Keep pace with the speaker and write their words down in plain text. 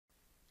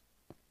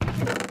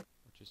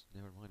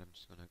never mind. I'm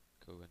just gonna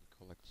go and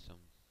collect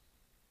some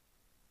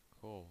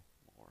coal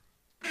more.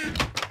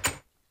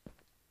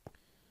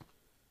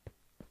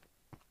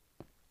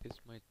 This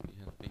might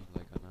have been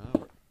like an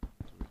hour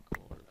to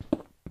record.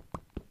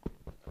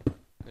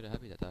 Quite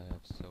happy that I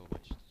have so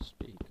much to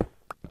speak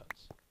about.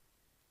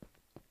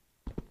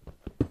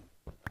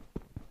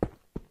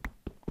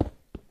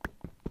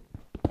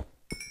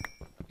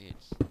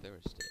 It's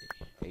Thursday,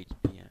 8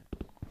 p.m.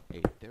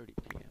 8:30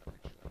 p.m.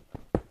 actually.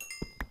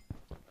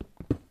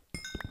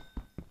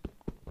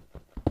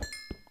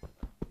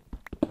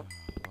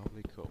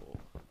 Lovely coal.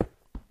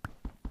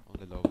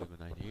 Only lovely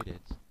when I need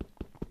it.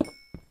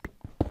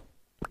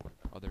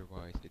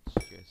 Otherwise, it's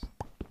just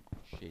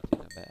shit in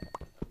a bag.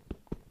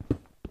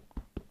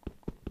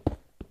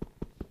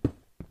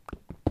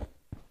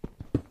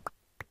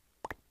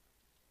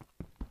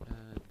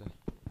 And just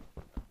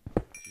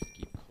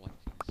keep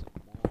collecting some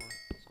more,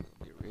 so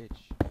we'll be rich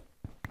and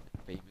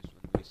famous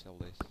when we sell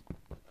this.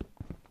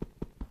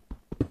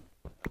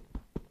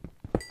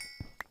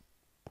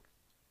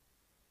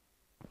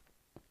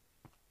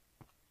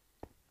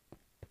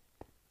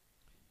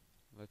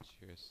 Let's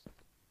just...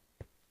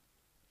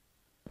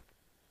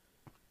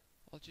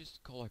 I'll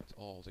just collect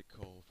all the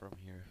coal from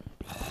here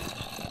for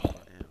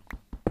now.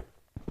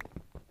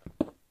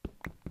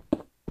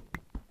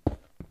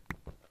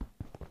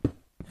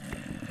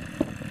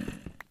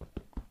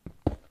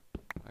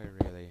 I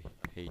really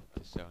hate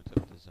the sounds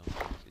of the zombies.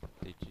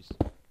 They just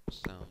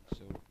sound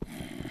so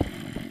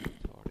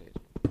retarded.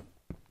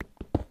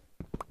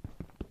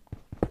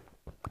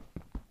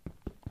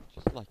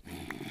 Just like me.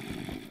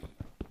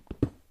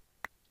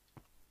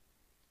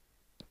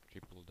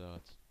 Triple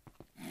dots.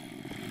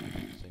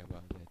 Nothing to say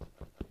about it.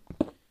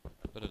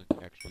 But I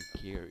don't actually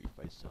care if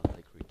I sound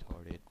like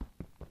retarded.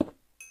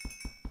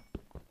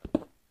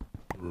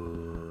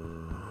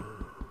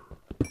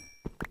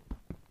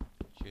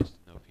 Just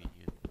an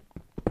opinion.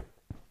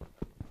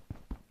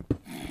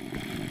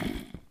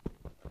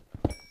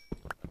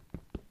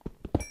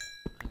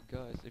 And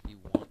guys, if you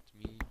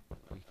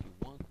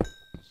want to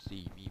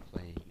see me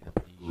playing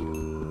Amnesia: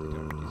 The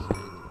Dark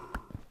Descent,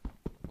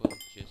 well,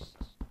 just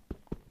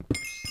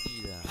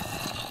need a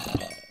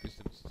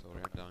custom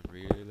story. I'm down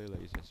really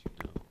lazy, as you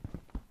know,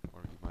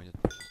 or you might not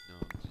just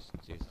know. Just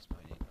this is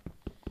my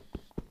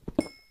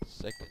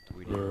second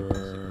video,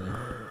 possibly,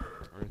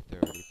 or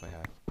third if I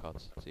have cut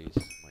this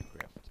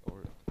Minecraft, or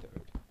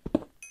third.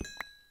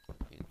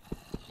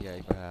 Yeah,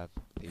 if I have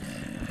this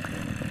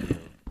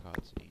video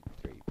cut in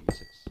 3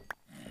 pieces,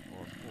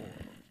 or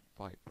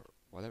 4, or 5, or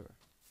whatever.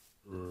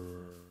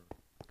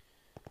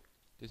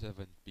 This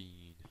haven't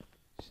been.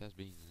 This has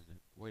been.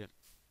 Wait a.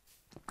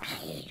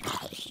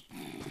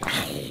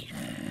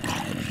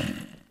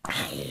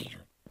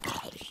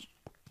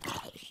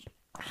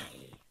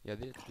 Yeah,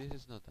 this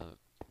is not a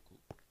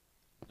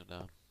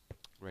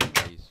great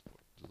place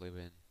to live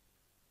in,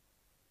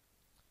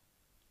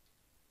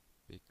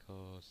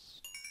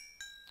 because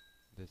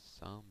the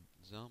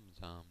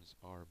zombies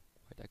are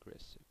quite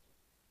aggressive.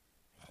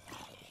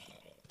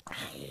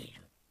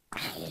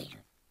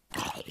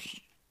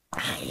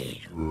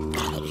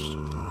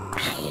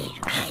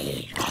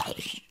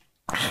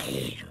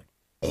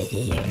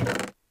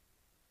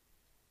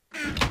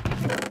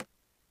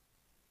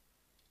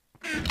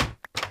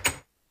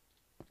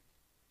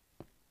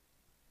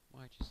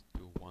 Why just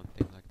do one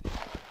thing like this?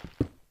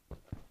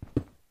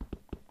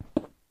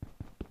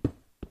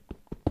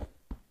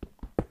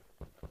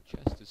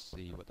 Just to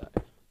see what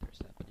there's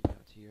happening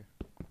out here.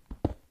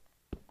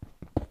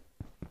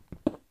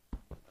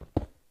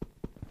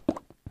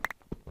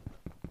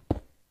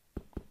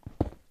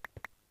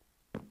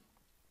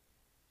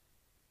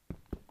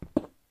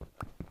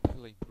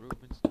 Little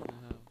improvements to my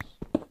house.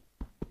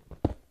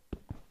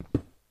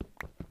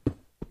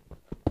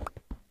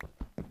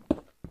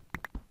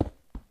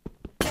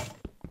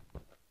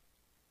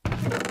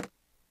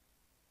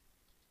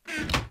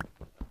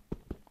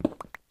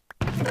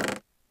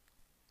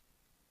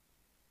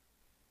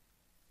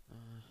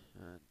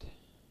 And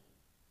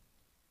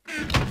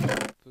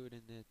food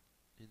in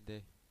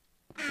the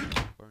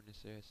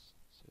furnaces,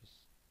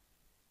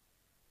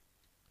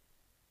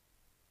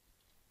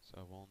 so I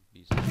won't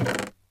be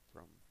suffering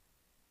from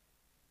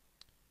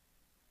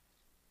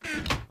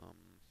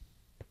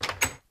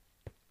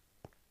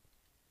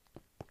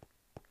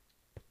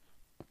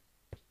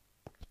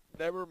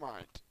Never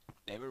mind,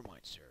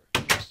 sir.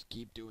 Just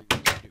keep doing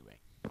what you're doing.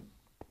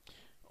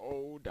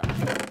 Oh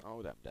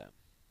damn.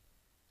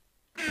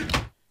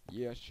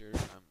 Yeah, sure.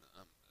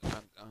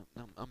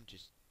 I'm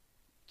just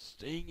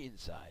staying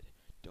inside.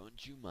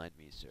 Don't you mind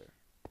me, sir.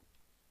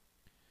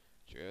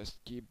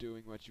 Just keep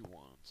doing what you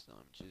want.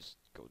 I'm just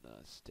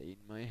gonna stay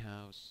in my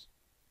house.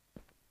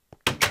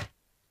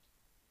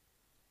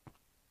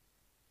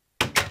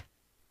 Gonna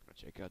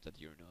check out that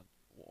you're not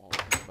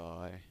walking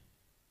by.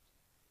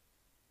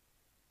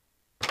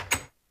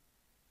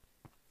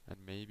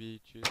 And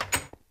maybe just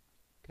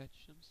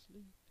catch some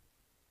sleep.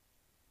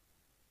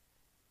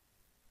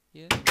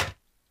 Yeah,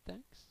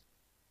 thanks.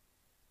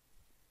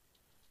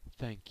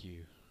 Thank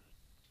you.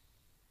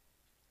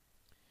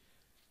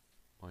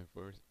 My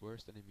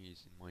worst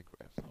enemies in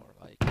Minecraft are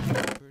like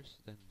creepers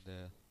and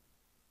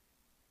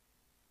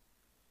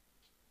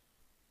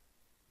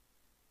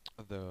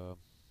the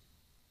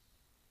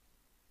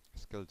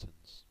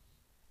skeletons,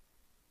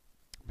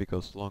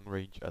 because long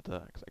range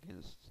attacks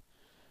against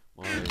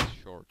my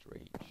short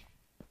range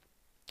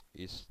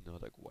is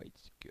not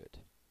quite good.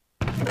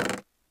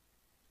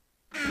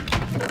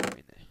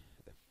 In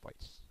the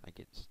fights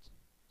against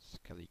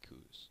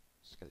skeletons,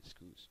 I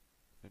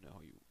don't know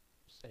how you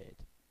say it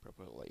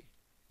properly.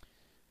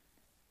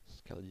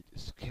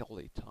 Skeletons.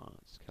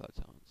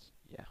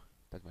 Yeah,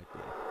 that might be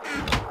it.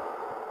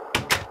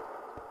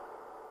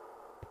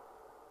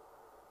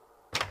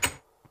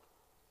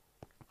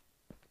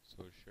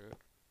 So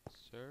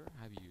sir,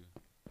 have you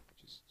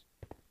just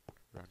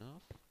run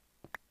off?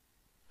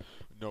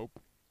 Nope.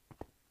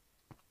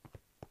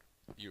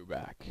 You're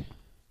back.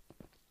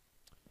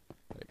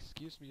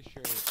 Excuse me,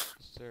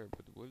 sir,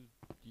 but would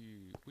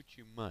you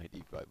mind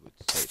if I would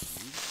say to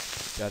you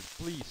that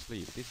please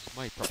leave? This is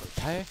my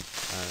property,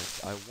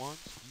 and I want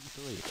you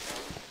to leave it.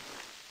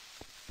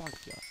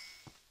 Fuck ya.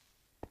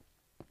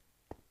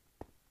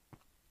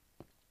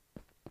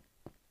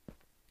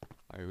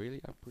 I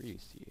really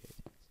appreciate it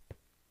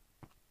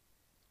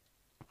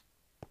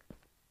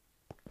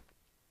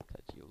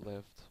that you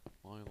left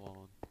my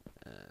lawn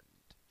and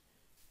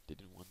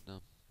didn't want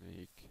to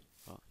make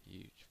a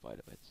huge fight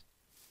of it.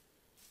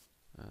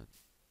 And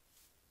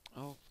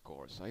of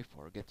course, I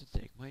forget to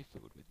take my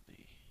food with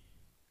me.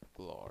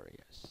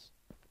 Glorious.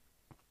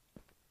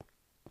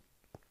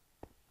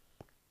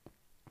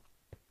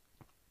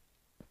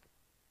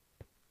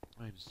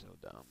 I'm so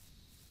dumb.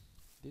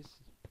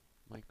 This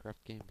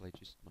Minecraft gameplay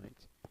just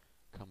might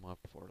come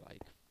up for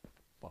like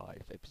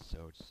 5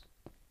 episodes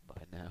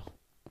by now.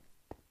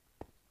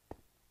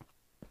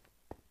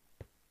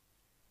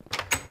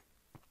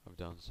 I've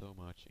done so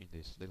much in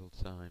this little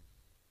time.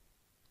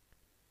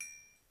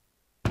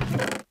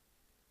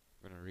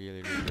 I'm gonna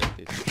really regret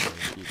this if I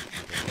keep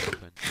my door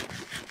open.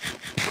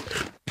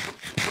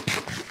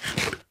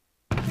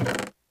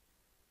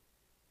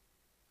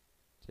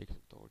 Take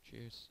some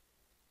torches.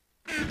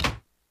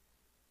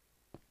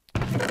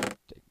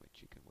 Take my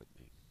chicken with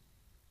me.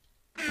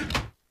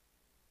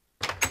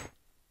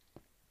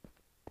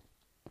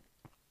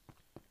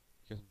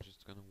 Because I'm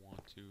just gonna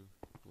want to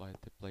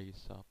light the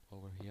place up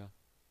over here.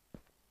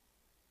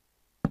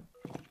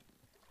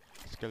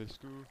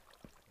 Skeletoo,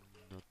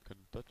 not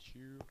gonna touch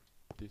you.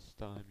 This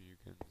time you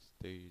can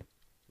stay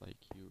like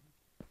you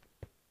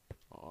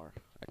are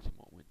at the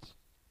moment.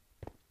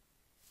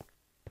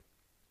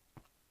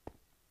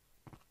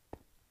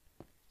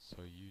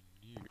 So you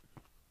knew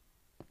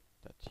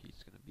that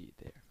he's gonna be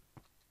there.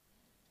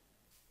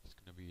 He's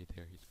gonna be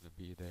there, he's gonna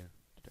be there.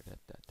 Da da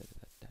da da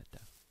da da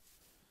da.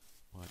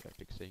 My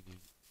epic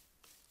singing.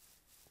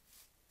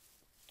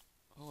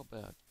 How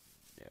about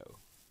no?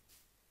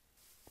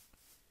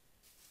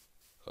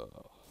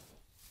 Oh.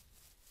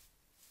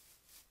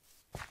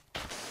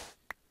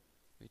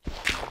 We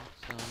just need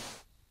some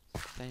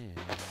sand.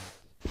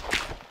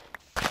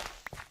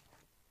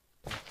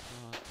 That's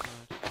not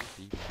much to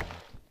be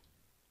bad.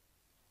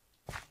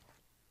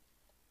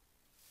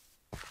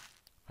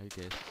 I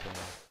guess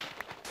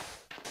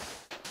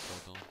so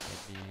don't get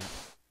mad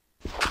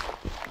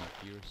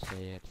if you're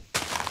sad.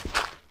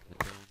 And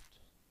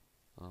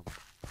don't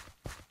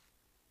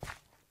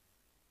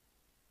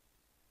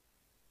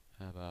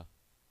have a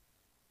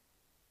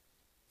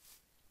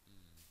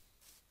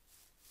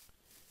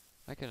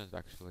I cannot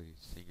actually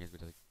sing it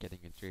without getting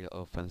it real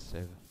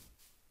offensive.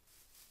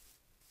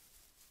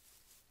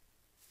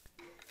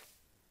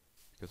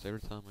 Because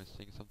every time I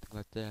sing something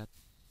like that,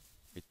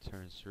 it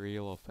turns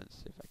real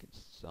offensive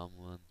against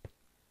someone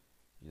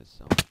in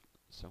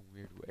some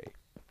weird way.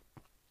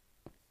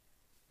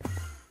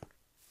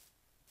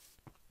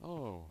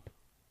 Oh,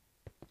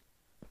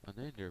 an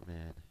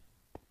Enderman.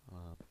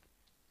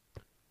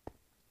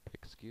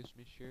 Excuse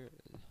me, sure.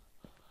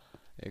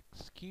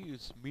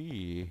 Excuse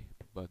me,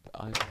 but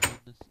I just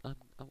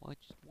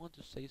want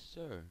to say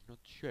sir, not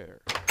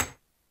sure.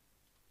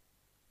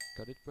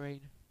 Got it,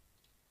 brain?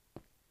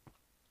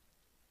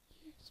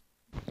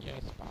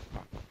 Yes,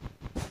 Papa.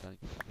 Thank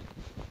you.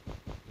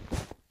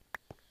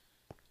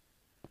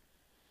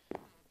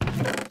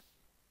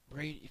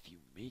 Brain, if you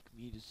make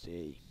me to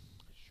say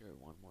sure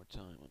one more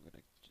time, I'm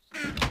gonna just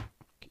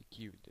kick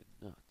you in the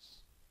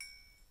nuts.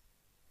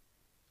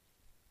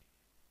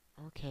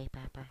 Okay,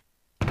 Papa.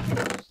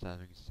 I'm just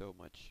having so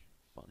much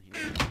fun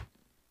here.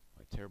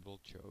 My terrible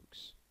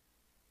jokes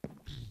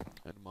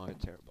and my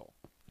terrible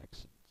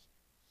accents.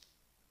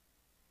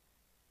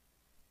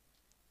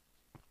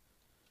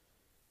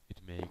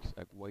 It makes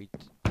a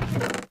great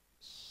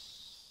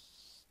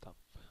stuff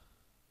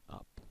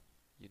up,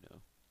 you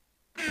know.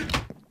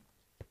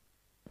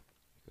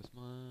 Because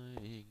my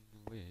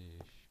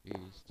English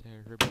is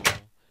terrible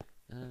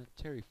and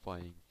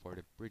terrifying for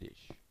the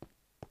British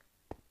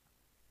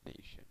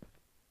nation.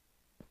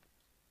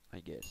 I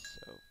guess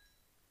so.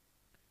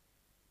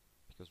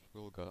 Because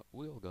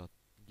Will got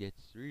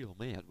gets real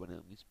mad when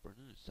I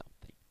mispronounce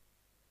something.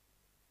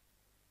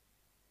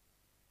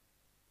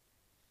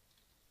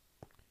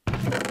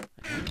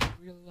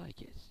 really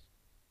like it.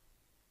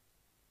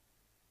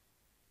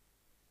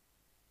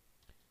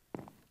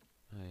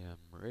 I am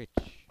rich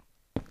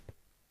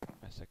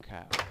as a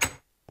cow.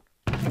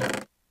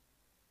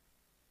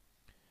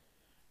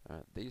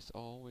 And this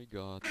all we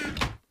got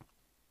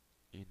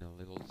in a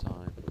little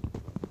time.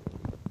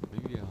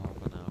 Maybe a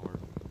half an hour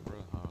or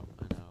a half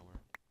an hour.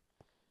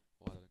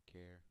 Well, I don't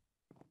care.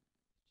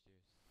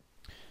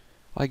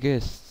 I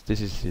guess this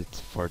is it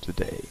for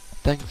today.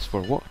 Thanks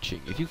for watching.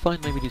 If you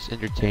find my videos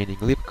entertaining,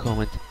 leave a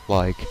comment,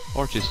 like,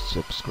 or just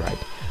subscribe.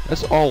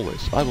 As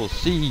always, I will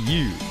see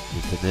you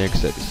in the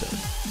next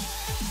episode.